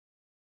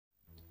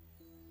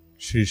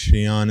Sri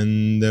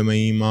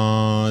Anandamayi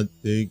Ma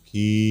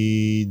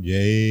ki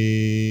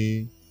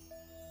Jai.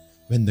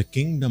 When the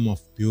kingdom of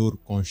pure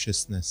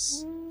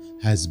consciousness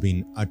has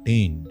been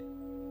attained,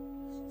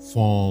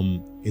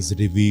 form is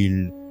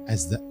revealed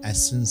as the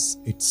essence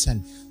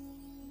itself.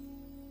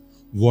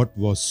 What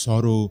was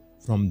sorrow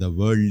from the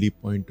worldly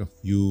point of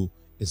view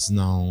is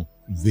now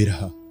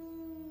viraha,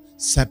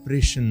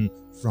 separation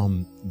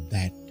from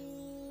that.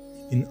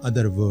 In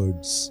other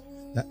words,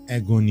 the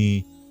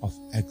agony of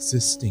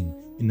existing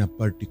in a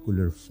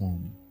particular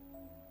form.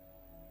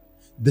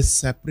 This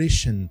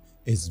separation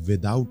is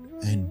without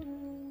end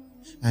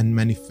and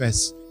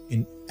manifests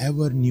in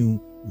ever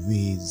new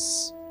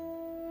ways.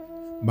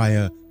 By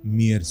a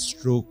mere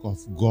stroke of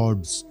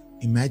God's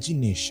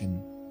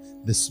imagination,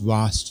 this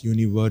vast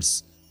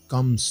universe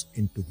comes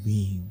into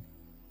being.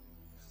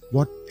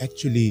 What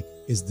actually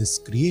is this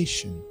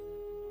creation?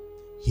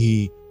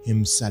 He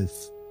himself,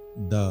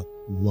 the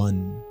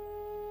One.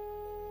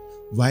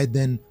 Why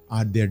then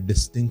are there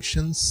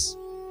distinctions?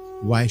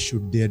 Why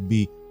should there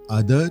be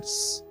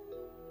others?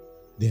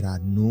 There are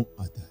no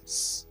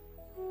others.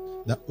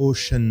 The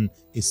ocean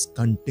is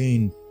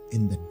contained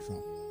in the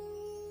drop.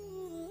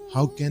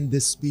 How can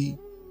this be?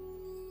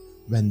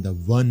 When the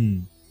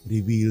One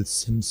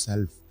reveals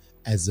himself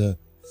as a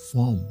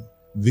form,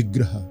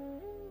 vigraha,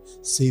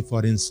 say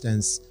for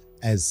instance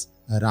as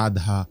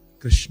Radha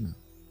Krishna,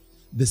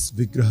 this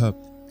vigraha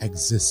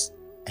exists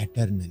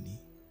eternally.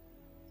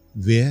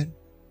 Where?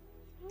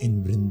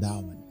 In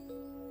Vrindavan.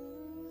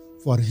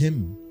 For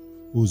him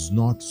whose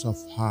knots of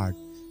heart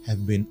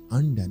have been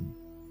undone,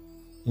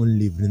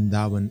 only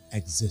Vrindavan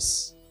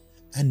exists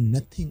and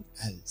nothing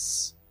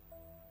else.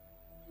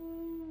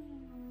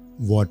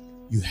 What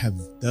you have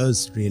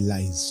thus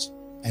realized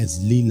as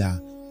Leela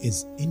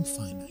is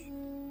infinite.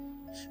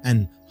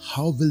 And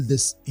how will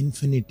this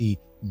infinity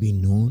be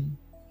known?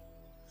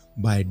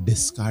 By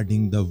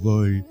discarding the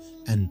world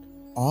and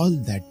all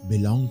that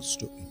belongs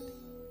to it.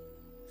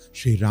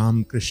 Sri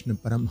Ramakrishna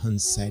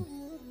Paramhans said,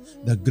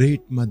 the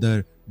Great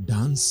Mother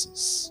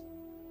dances.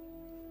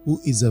 Who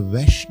is a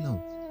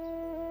Vaishnav?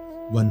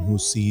 One who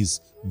sees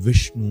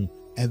Vishnu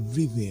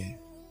everywhere.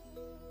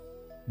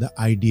 The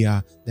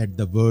idea that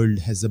the world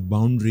has a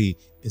boundary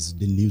is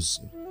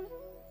delusive.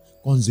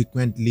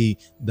 Consequently,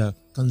 the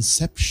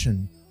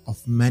conception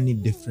of many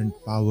different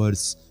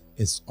powers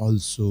is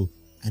also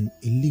an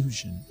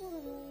illusion.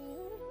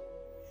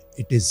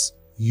 It is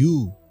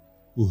you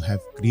who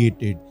have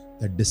created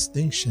the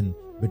distinction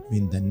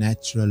between the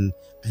natural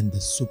and the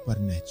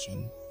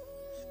supernatural.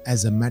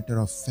 As a matter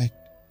of fact,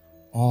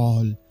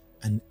 all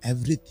and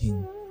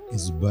everything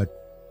is but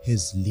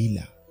his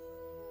Leela.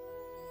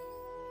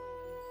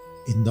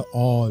 In the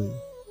all,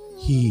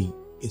 he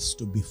is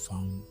to be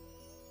found.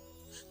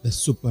 The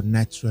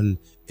supernatural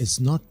is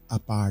not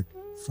apart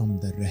from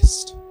the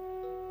rest.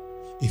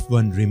 If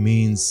one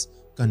remains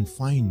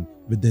confined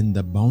within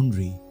the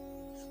boundary,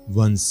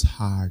 one's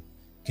heart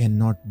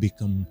cannot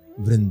become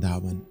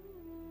Vrindavan.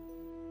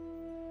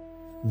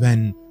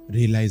 When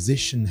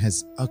realization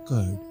has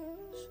occurred,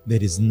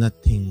 there is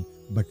nothing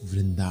but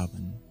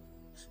Vrindavan.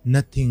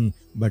 Nothing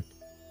but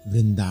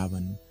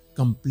Vrindavan,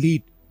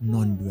 complete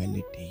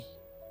non-duality.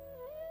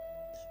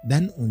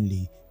 Then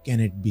only can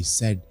it be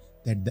said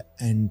that the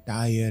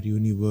entire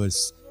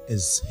universe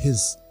is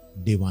his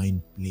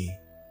divine play.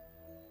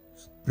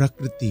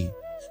 Prakriti,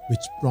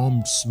 which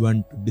prompts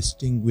one to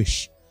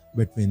distinguish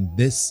between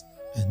this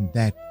and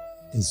that,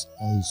 is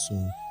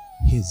also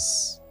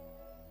his.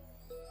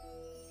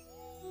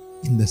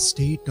 In the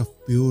state of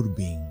pure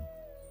being,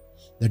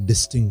 the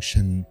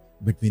distinction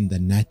between the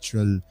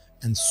natural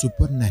and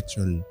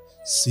supernatural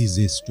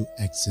ceases to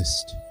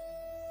exist.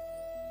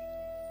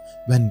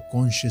 When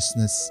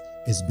consciousness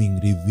is being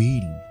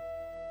revealed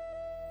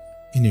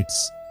in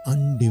its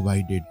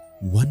undivided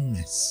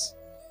oneness,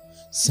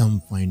 some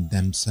find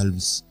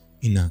themselves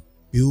in a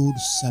pure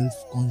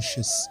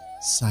self-conscious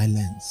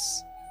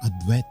silence,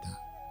 Advaita,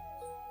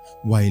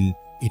 while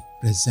it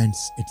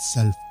presents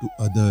itself to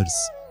others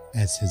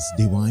as his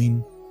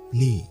divine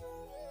play.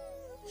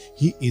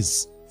 He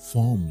is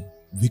form,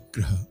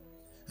 vigraha,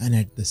 and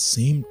at the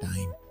same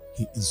time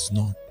he is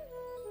not.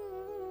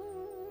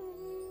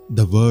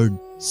 The word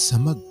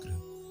samagra,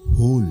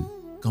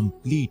 whole,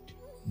 complete,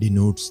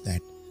 denotes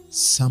that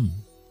some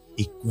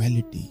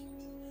equality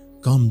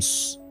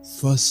comes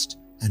first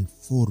and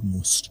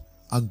foremost,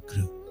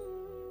 agra.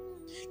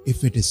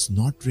 If it is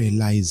not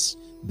realized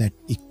that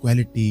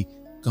equality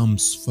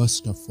comes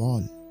first of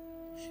all,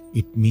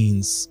 it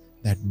means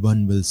that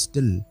one will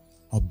still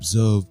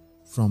observe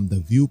from the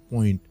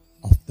viewpoint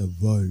of the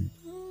world,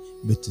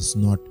 which is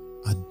not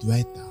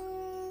Advaita.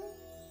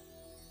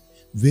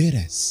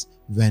 Whereas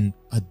when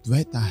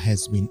Advaita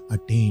has been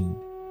attained,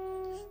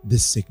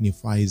 this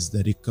signifies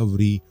the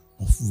recovery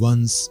of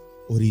one's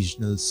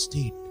original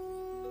state.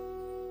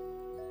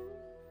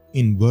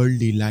 In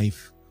worldly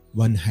life,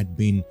 one had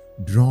been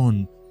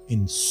drawn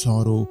in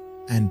sorrow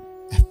and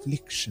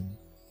affliction.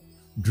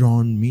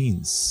 Drawn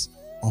means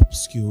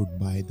obscured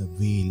by the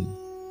veil.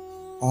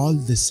 All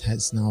this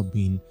has now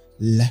been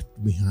left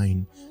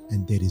behind,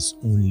 and there is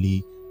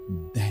only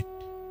that.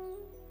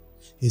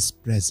 His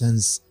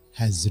presence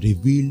has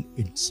revealed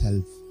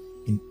itself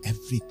in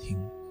everything.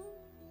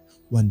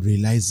 One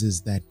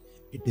realizes that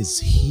it is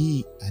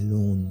He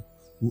alone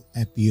who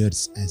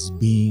appears as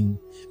being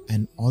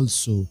and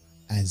also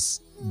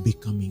as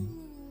becoming,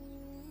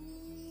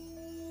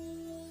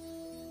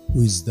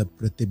 who is the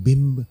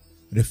pratibimb,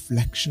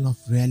 reflection of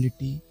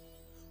reality,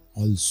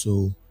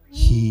 also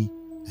He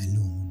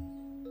alone.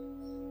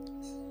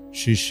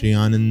 Sri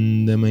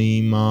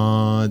Anandamayi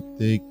Ma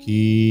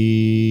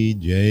ki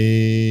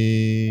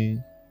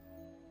Jai.